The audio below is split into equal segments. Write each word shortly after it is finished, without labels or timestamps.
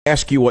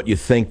Ask you what you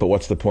think, but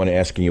what's the point of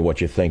asking you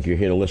what you think? You're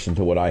here to listen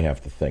to what I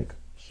have to think.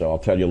 So I'll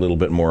tell you a little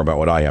bit more about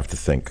what I have to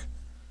think.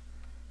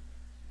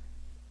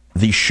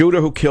 The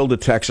shooter who killed a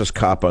Texas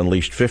cop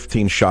unleashed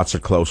 15 shots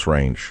at close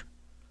range.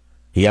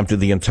 He emptied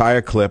the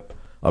entire clip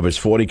of his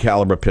 .40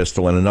 caliber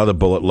pistol and another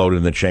bullet loaded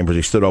in the chamber as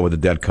he stood over the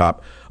dead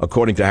cop,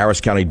 according to Harris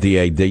County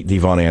DA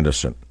Devon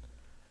Anderson.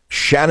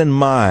 Shannon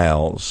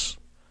Miles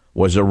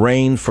was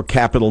arraigned for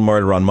capital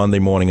murder on Monday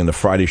morning in the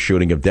Friday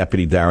shooting of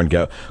Deputy Darren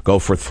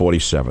Goforth,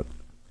 47.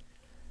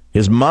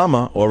 His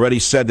mama already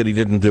said that he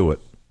didn't do it.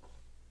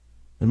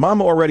 His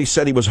mama already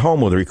said he was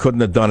home with her. He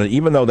couldn't have done it,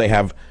 even though they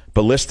have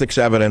ballistics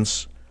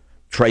evidence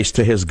traced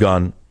to his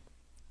gun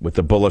with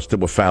the bullets that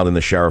were found in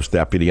the sheriff's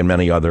deputy and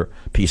many other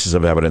pieces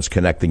of evidence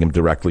connecting him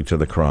directly to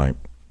the crime.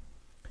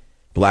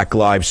 Black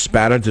Lives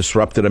Spatter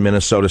disrupted a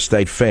Minnesota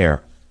State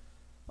Fair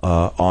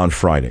on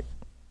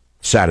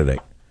Saturday.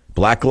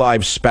 Black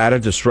Lives Spatter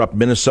disrupt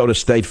Minnesota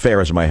State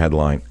Fair is my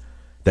headline.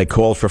 They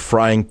called for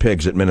frying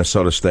pigs at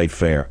Minnesota State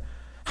Fair.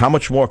 How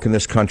much more can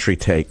this country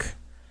take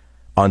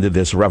under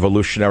this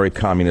revolutionary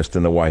communist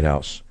in the White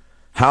House?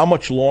 How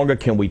much longer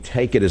can we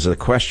take it is the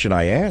question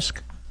I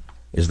ask.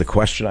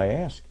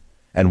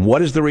 And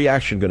what is the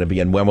reaction going to be,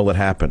 and when will it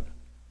happen?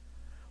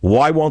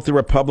 Why won't the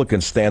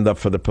Republicans stand up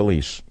for the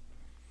police?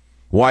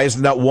 Why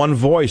isn't that one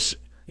voice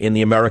in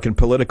the American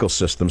political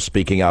system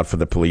speaking out for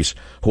the police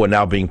who are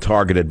now being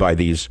targeted by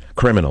these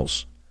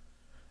criminals?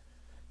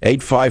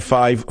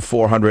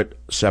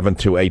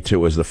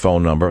 855-400-7282 is the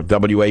phone number.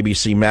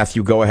 WABC,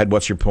 Matthew, go ahead.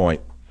 What's your point?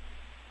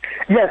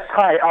 Yes,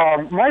 hi.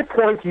 My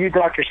point to you,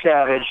 Dr.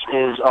 Savage,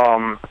 is,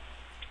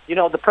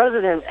 the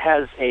president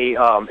has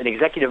an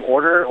executive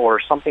order or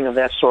something of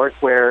that sort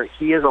where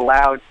he is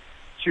allowed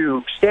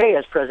to stay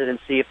as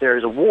presidency if there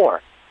is a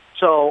war.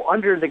 So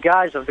under the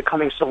guise of the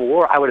coming civil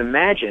war, I would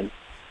imagine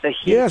that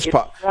he... Yes,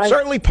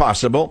 certainly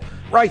possible.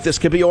 Right, this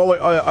could be all...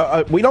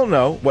 we don't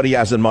know what he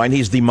has in mind.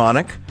 He's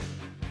demonic.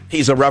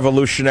 He's a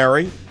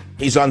revolutionary.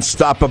 He's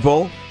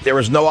unstoppable. There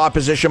is no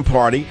opposition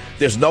party.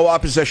 There's no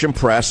opposition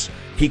press.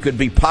 He could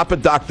be Papa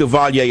Doc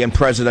Duvalier and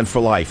president for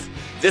life.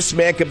 This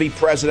man could be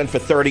president for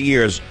 30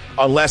 years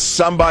unless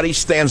somebody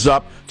stands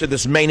up to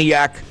this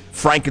maniac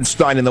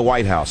Frankenstein in the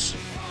White House.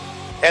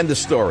 End of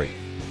story.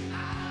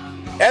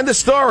 End of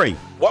story.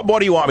 What more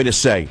do you want me to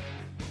say?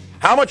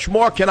 How much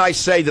more can I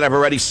say than I've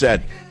already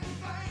said?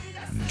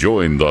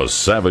 Join the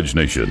Savage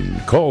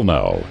Nation. Call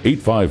now,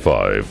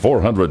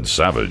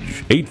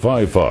 855-400-SAVAGE,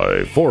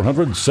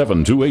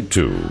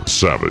 855-400-7282.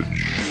 Savage.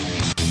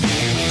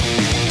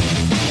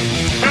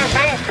 No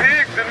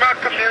pigs in my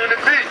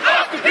community.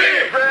 Off the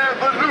pig.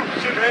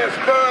 Revolution has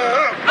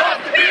come.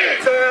 Off the pig.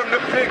 Time to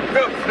pick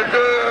up the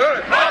gun.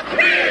 Off the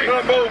pig.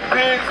 No more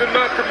pigs in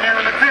my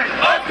community.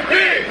 Off the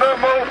pig. No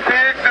more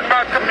pigs in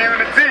my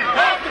community.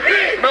 Off the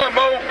pig. No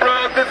more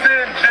brothers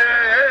in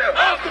jail.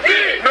 Off the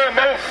pig. No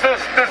more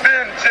sisters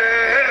in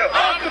jail.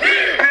 Off the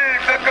pig.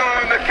 Pigs are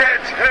gonna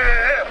catch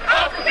hell.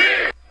 Off the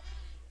pig.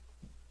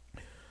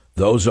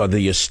 Those are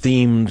the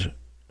esteemed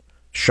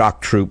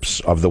shock troops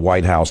of the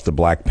White House, the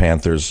Black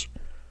Panthers,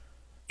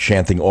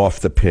 chanting "off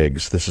the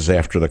pigs." This is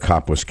after the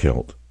cop was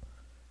killed.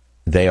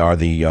 They are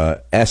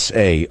the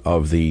SA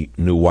of the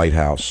new White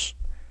House.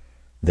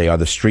 They are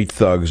the street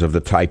thugs of the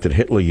type that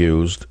Hitler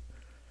used,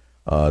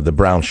 the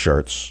brown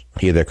shirts.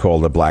 Here they're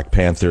called the Black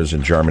Panthers.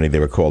 In Germany, they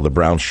were called the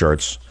brown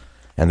shirts.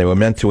 And they were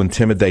meant to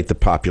intimidate the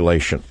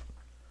population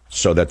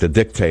so that the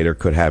dictator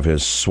could have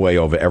his sway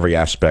over every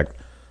aspect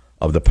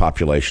of the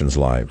population's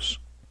lives.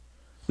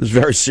 This is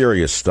very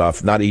serious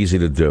stuff, not easy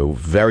to do,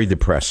 very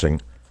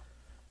depressing.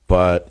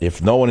 But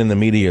if no one in the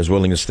media is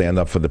willing to stand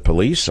up for the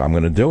police, I'm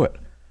going to do it.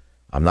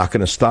 I'm not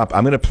going to stop.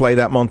 I'm going to play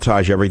that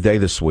montage every day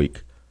this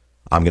week.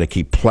 I'm going to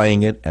keep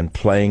playing it and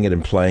playing it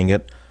and playing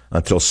it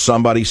until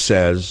somebody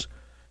says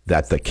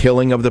that the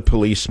killing of the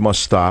police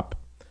must stop.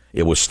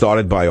 It was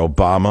started by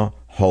Obama,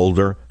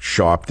 Holder,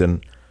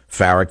 Sharpton,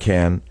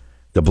 Farrakhan,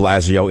 de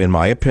Blasio, in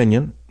my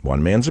opinion,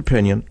 one man's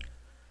opinion.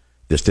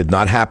 This did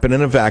not happen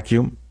in a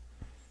vacuum.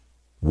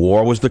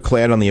 War was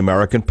declared on the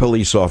American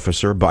police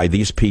officer by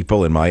these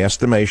people, in my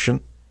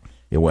estimation.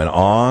 It went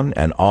on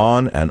and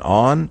on and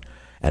on,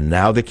 and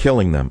now they're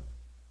killing them.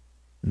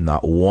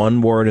 Not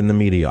one word in the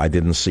media. I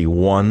didn't see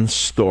one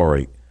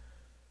story.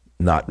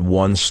 Not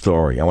one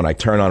story. And when I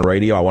turn on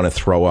radio, I want to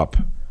throw up.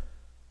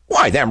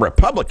 Why, them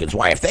Republicans,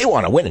 why, if they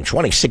want to win in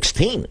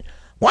 2016,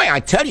 why,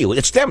 I tell you,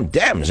 it's them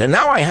Dems. And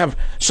now I have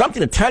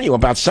something to tell you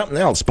about something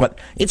else, but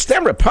it's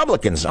them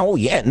Republicans. Oh,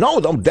 yeah,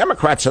 no, them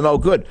Democrats are no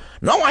good.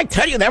 No, I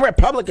tell you, them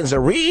Republicans are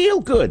real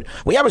good.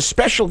 We have a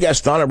special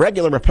guest on, a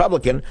regular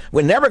Republican.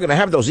 We're never going to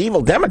have those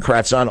evil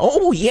Democrats on.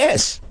 Oh,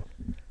 yes.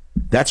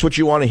 That's what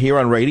you want to hear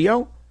on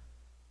radio?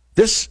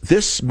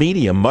 This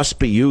media must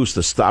be used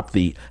to stop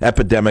the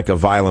epidemic of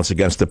violence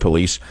against the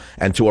police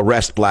and to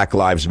arrest Black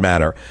Lives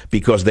Matter,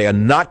 because they are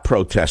not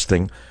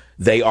protesting.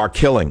 They are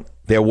killing.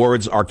 Their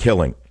words are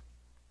killing.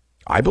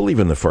 I believe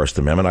in the First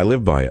Amendment. I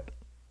live by it.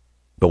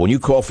 But when you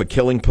call for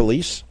killing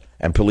police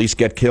and police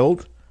get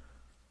killed,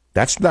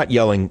 that's not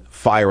yelling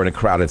fire in a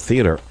crowded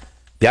theater.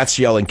 That's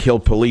yelling kill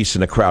police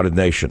in a crowded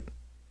nation.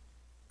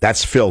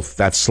 That's filth.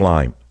 That's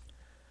slime.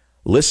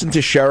 Listen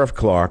to Sheriff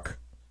Clark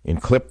in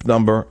clip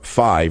number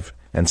 5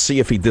 and see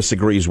if he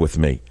disagrees with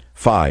me.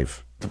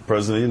 5. The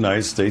President of the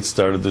United States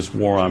started this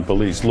war on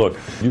police. Look,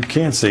 you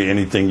can't say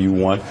anything you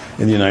want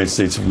in the United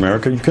States of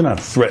America. You cannot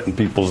threaten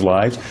people's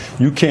lives.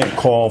 You can't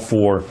call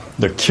for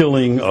the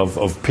killing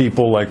of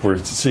people like we're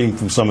seeing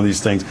from some of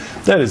these things.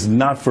 That is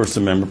not First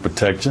Amendment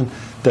protection.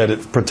 That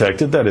is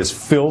protected. That is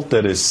filth.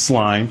 That is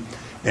slime.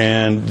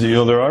 And, you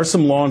know, there are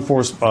some law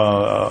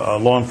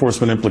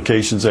enforcement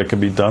implications that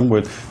can be done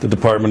with the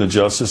Department of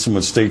Justice and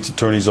with state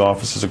attorneys'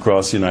 offices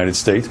across the United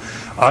States.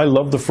 I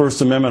love the First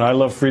Amendment. I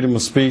love freedom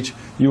of speech.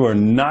 You are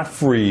not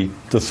free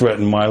to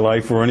threaten my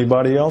life or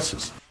anybody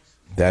else's.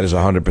 That is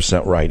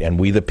 100% right. And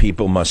we, the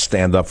people, must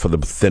stand up for the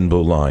thin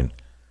blue line.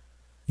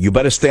 You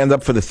better stand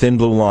up for the thin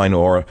blue line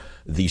or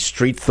the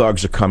street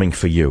thugs are coming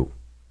for you.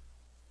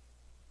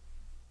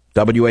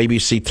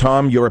 WABC,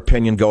 Tom, your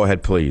opinion. Go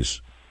ahead,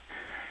 please.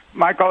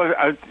 Michael,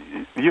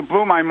 you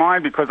blew my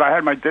mind because I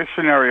had my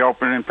dictionary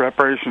open in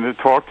preparation to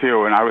talk to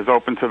you, and I was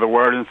open to the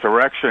word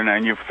insurrection,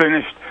 and you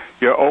finished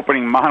your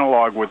opening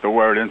monologue with the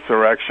word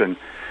insurrection.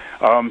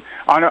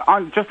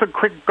 On just a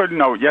quick good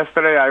note,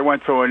 yesterday I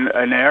went to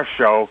an air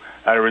show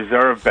at a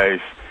reserve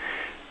base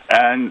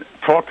and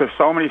talked to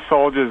so many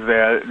soldiers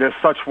there. They're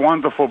such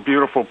wonderful,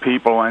 beautiful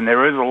people, and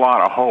there is a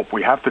lot of hope.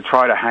 We have to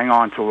try to hang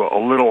on to a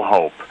little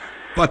hope.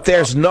 But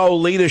there's no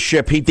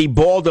leadership. He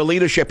deballed the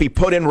leadership. He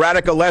put in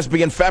radical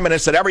lesbian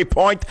feminists at every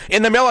point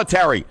in the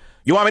military.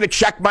 You want me to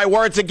check my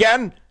words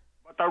again?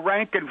 But the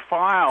rank and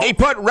file. He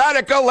put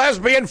radical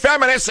lesbian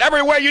feminists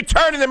everywhere you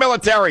turn in the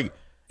military.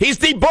 He's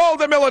deballed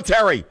the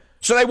military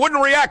so they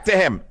wouldn't react to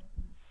him.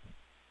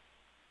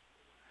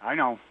 I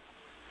know.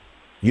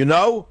 You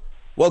know?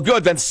 Well,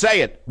 good, then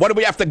say it. What do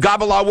we have to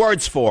gobble our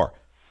words for?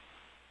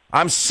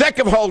 I'm sick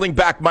of holding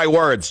back my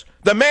words.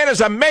 The man is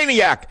a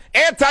maniac,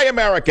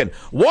 anti-American,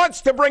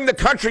 wants to bring the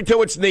country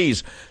to its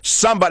knees.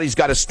 Somebody's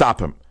got to stop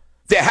him.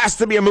 There has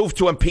to be a move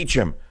to impeach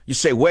him. You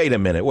say, wait a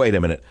minute.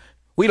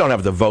 We don't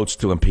have the votes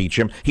to impeach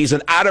him. He's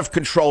an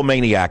out-of-control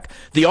maniac.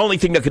 The only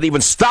thing that could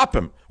even stop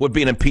him would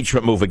be an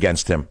impeachment move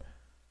against him.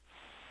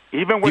 Do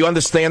you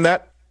understand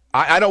that?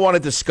 I don't want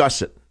to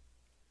discuss it.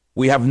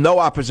 We have no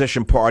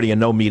opposition party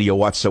and no media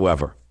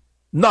whatsoever.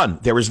 None.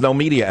 There is no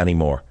media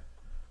anymore.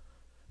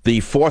 The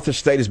fourth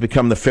estate has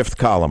become the fifth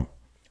column.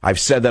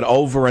 I've said that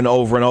over and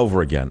over and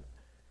over again.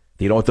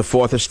 Do you know what the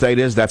fourth estate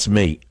is? That's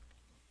me.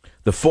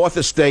 The fourth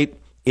estate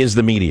is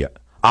the media.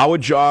 Our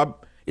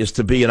job is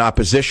to be in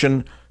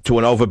opposition to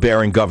an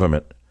overbearing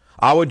government.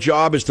 Our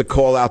job is to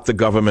call out the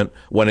government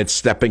when it's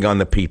stepping on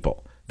the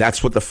people.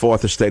 That's what the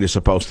fourth estate is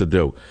supposed to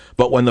do.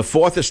 But when the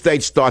fourth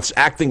estate starts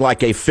acting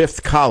like a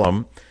fifth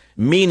column,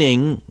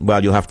 meaning,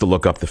 well, you'll have to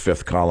look up the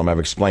fifth column. I've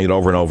explained it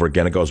over and over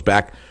again. It goes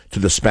back to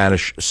the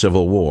Spanish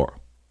Civil War.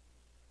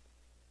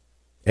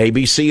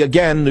 ABC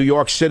again, New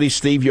York City.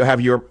 Steve, you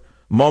have your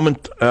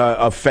moment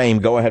of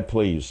fame. Go ahead,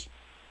 please.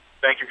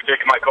 Thank you for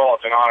taking my call.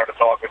 It's an honor to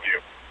talk with you.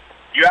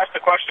 You asked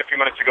the question a few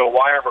minutes ago,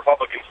 why aren't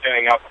Republicans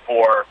standing up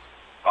for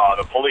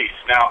the police?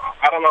 Now,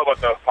 I don't know about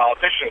the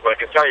politicians, but I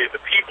can tell you the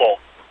people,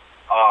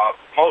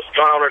 most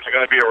gun owners are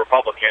going to be a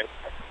Republican.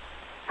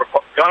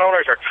 Gun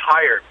owners are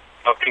tired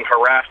of being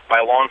harassed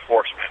by law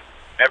enforcement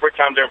every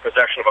time they're in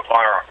possession of a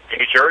firearm. In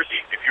New Jersey,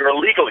 if you're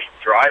illegally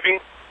driving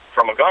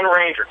from a gun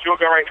range or to a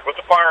gun range with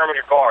a firearm in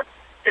your car,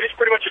 it is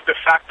pretty much a de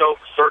facto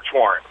search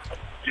warrant.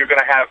 You're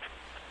going to have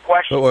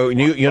questions. Well,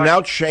 you're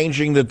now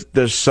changing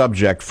the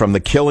subject from the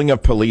killing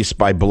of police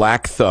by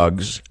black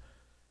thugs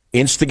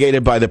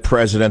instigated by the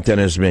president and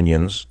his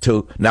minions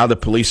to now the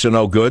police are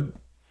no good?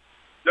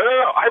 No.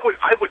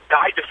 I would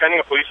die defending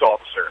a police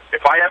officer.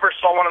 If I ever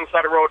saw one on the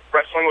side of the road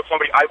wrestling with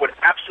somebody, I would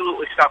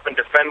absolutely stop and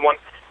defend one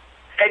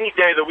any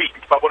day of the week.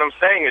 But what I'm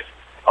saying is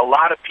a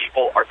lot of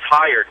people are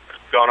tired,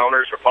 gun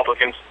owners,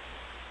 Republicans,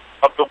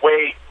 of the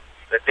way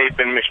that they've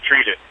been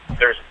mistreated.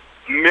 There's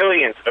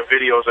millions of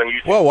videos on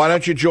YouTube. Well, why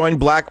don't you join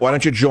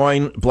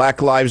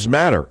Black Lives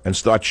Matter and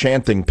start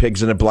chanting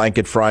 "pigs in a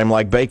blanket, fry 'em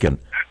like bacon"?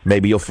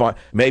 Maybe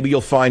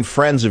you'll find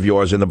friends of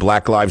yours in the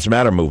Black Lives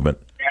Matter movement.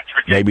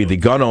 Maybe the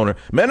gun owner.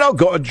 Man, no,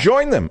 go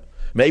join them.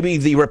 Maybe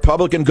the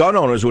Republican gun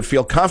owners would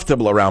feel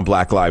comfortable around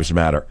Black Lives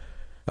Matter,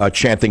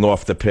 chanting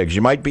off the pigs.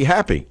 You might be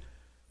happy.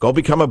 Go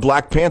become a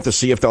Black Panther,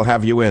 see if they'll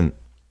have you in.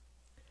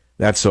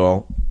 That's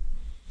all.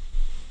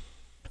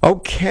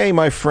 Okay,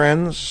 my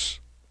friends,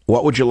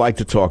 what would you like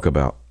to talk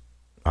about?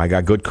 I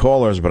got good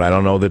callers, but I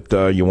don't know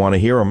that you want to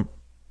hear them.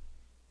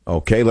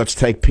 Okay, let's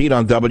take Pete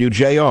on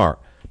WJR.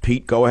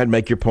 Pete, go ahead and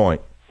make your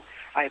point.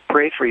 I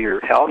pray for your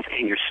health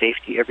and your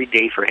safety every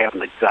day for having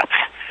the guts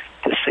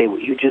to say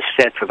what you just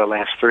said for the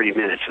last 30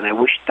 minutes. And I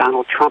wish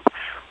Donald Trump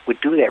would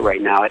do that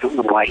right now. I don't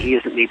know why he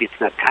isn't. Maybe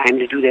it's not time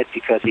to do that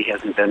because he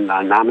hasn't been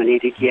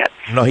nominated yet.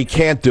 No, he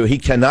can't do it. He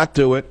cannot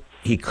do it.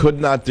 He could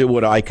not do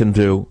what I can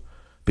do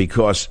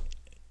because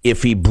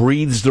if he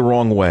breathes the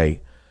wrong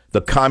way,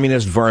 the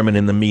communist vermin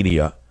in the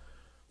media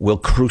will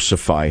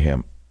crucify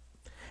him.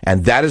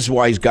 And that is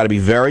why he's got to be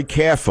very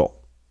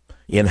careful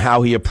in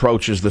how he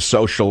approaches the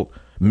social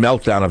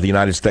meltdown of the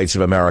United States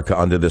of America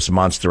under this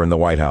monster in the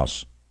White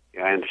House.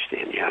 Yeah, I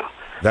understand. Yeah,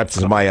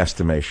 that's my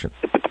estimation.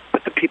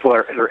 But the people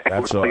are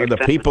that's all. The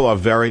people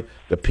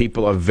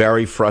are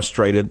very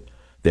frustrated.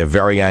 They're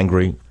very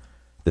angry.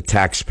 The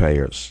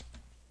taxpayers.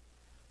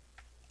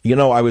 You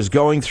know, I was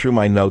going through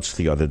my notes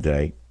the other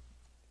day,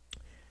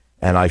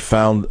 and I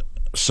found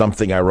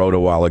something I wrote a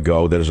while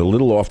ago that is a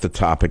little off the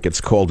topic. It's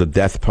called a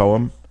death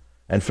poem,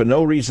 and for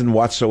no reason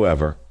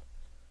whatsoever,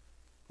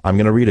 I'm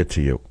going to read it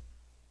to you.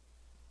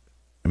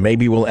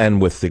 Maybe we'll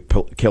end with the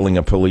killing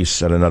of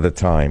police at another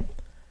time.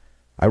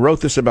 I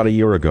wrote this about a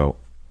year ago.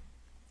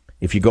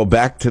 If you go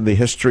back to the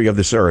history of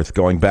this earth,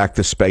 going back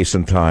to space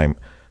and time,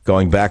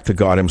 going back to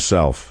God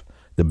himself,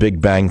 the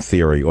Big Bang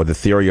Theory, or the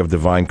theory of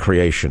divine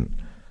creation,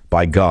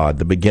 by God,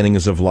 the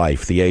beginnings of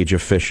life, the age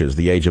of fishes,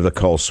 the age of the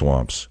coal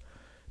swamps,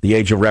 the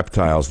age of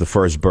reptiles, the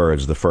first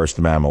birds, the first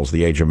mammals,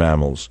 the age of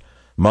mammals,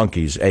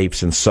 monkeys,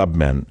 apes, and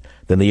submen,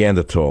 the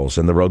Neanderthals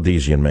and the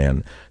Rhodesian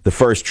man, the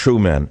first true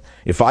men.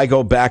 If I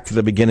go back to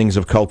the beginnings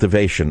of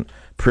cultivation,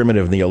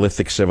 primitive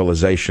Neolithic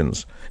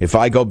civilizations, if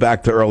I go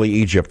back to early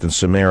Egypt and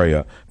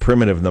Sumeria,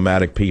 primitive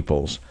nomadic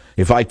peoples,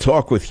 if I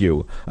talk with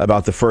you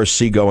about the first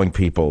seagoing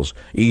peoples,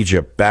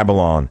 Egypt,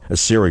 Babylon,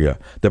 Assyria,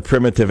 the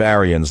primitive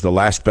Aryans, the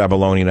last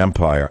Babylonian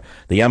Empire,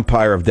 the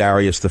empire of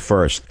Darius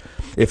I,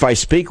 if I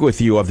speak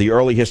with you of the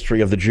early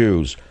history of the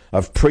Jews,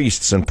 of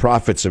priests and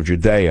prophets of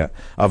Judea,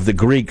 of the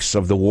Greeks,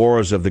 of the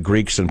wars of the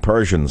Greeks and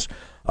Persians,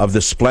 of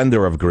the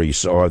splendor of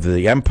Greece, or of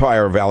the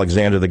empire of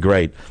Alexander the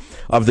Great,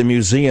 of the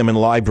museum and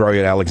library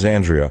at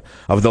Alexandria,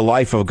 of the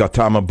life of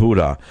Gautama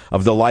Buddha,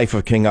 of the life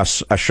of King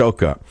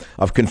Ashoka,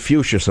 of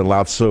Confucius and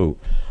Lao Tzu,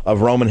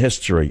 of Roman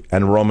history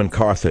and Roman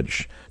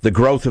Carthage, the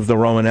growth of the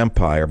Roman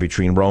Empire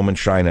between Rome and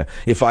China.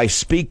 If I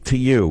speak to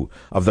you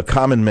of the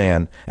common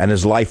man and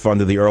his life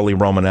under the early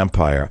Roman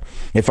Empire,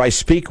 if I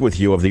speak with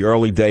you of the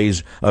early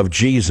days of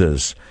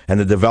Jesus and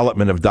the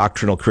development of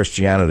doctrinal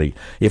Christianity,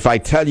 if I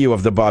tell you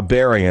of the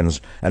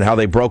barbarians and how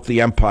they broke the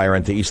empire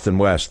into East and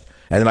West,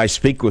 and then I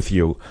speak with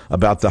you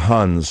about the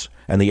Huns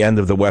and the end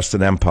of the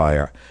Western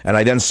Empire, and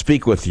I then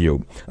speak with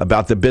you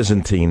about the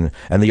Byzantine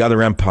and the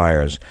other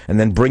empires, and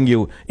then bring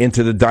you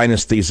into the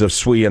dynasties of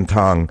Sui and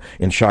Tang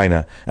in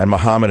China, and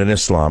Muhammad and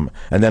Islam,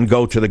 and then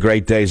go to the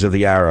great days of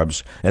the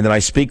Arabs, and then I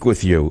speak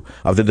with you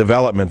of the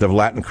development of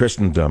Latin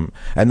Christendom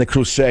and the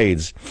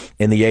Crusades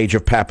in the age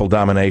of papal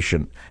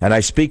domination, and I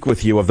speak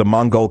with you of the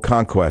Mongol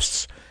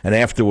conquests, and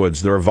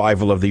afterwards the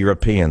revival of the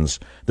Europeans,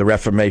 the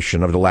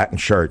Reformation of the Latin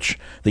Church,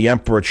 the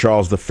Emperor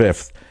Charles V,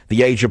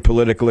 the age of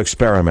political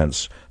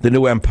experiments, the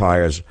new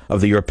empires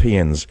of the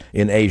Europeans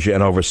in Asia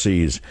and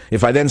overseas.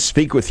 If I then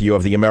speak with you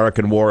of the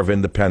American War of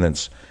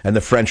Independence and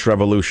the French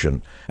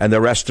Revolution and the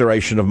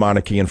restoration of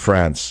monarchy in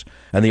France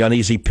and the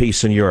uneasy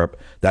peace in Europe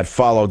that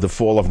followed the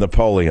fall of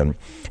Napoleon,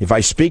 if I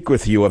speak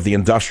with you of the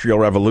Industrial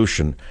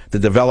Revolution, the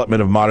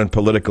development of modern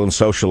political and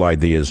social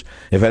ideas,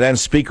 if I then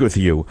speak with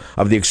you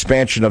of the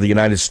expansion of the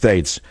United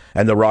States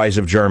and the rise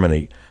of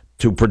Germany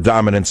to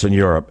predominance in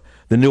Europe,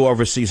 the new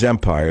overseas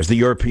empires, the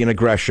European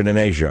aggression in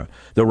Asia,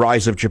 the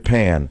rise of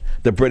Japan,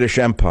 the British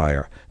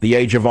Empire, the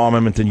age of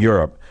armament in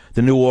Europe,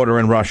 the new order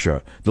in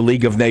Russia, the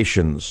League of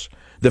Nations,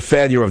 the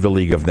failure of the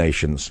League of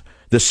Nations,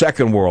 the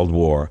Second World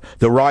War,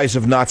 the rise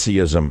of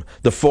Nazism,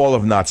 the fall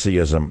of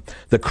Nazism,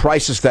 the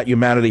crisis that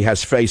humanity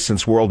has faced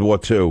since World War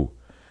II,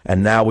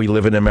 and now we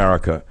live in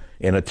America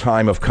in a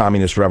time of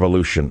communist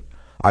revolution.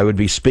 I would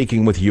be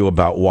speaking with you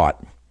about what?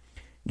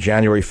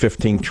 January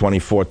 15,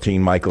 2014,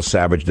 Michael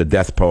Savage, The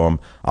Death Poem.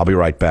 I'll be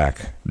right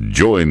back.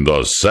 Join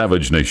the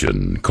Savage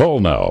Nation. Call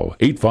now,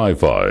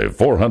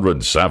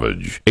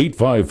 855-400-SAVAGE,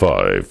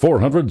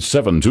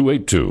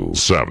 855-400-7282.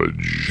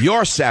 Savage.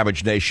 Your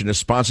Savage Nation is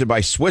sponsored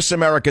by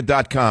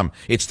SwissAmerica.com.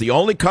 It's the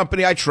only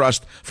company I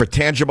trust for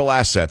tangible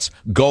assets,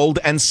 gold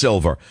and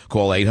silver.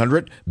 Call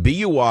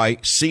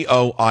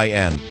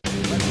 800-BUY-COIN.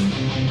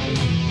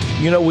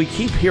 You know, we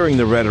keep hearing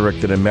the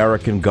rhetoric that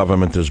American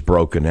government is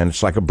broken, and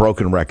it's like a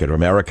broken record.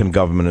 American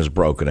government is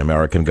broken.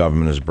 American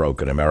government is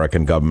broken.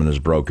 American government is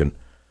broken.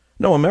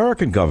 No,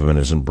 American government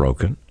isn't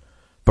broken.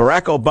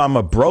 Barack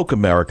Obama broke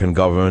American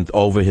government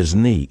over his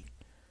knee.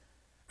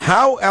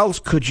 How else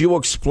could you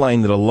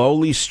explain that a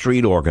lowly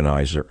street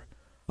organizer,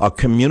 a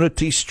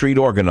community street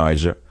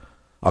organizer,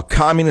 a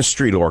communist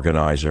street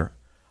organizer,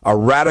 a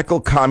radical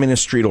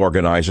communist street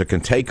organizer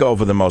can take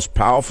over the most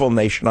powerful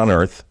nation on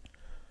earth,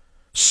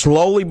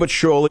 slowly but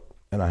surely,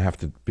 and I have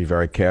to be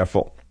very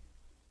careful.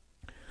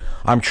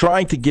 I'm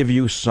trying to give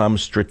you some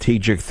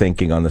strategic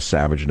thinking on the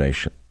Savage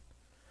Nation.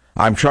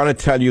 I'm trying to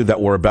tell you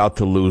that we're about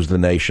to lose the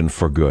nation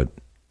for good.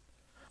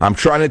 I'm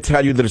trying to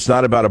tell you that it's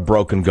not about a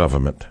broken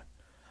government.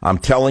 I'm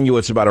telling you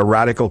it's about a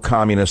radical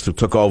communist who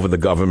took over the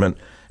government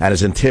and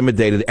has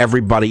intimidated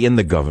everybody in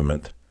the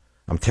government.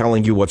 I'm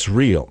telling you what's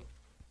real.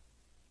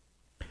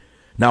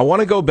 Now, I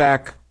want to go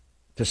back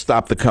to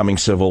stop the coming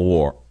civil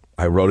war.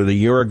 I wrote it a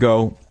year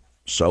ago.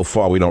 So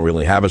far, we don't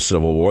really have a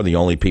civil war. The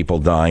only people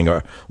dying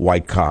are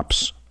white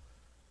cops.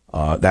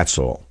 That's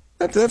all.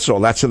 That's all.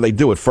 That's how they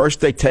do it.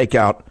 First, they take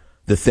out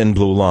the thin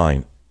blue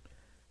line.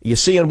 You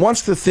see, and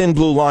once the thin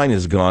blue line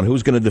is gone,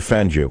 who's going to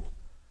defend you?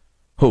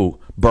 Who?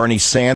 Bernie Sanders?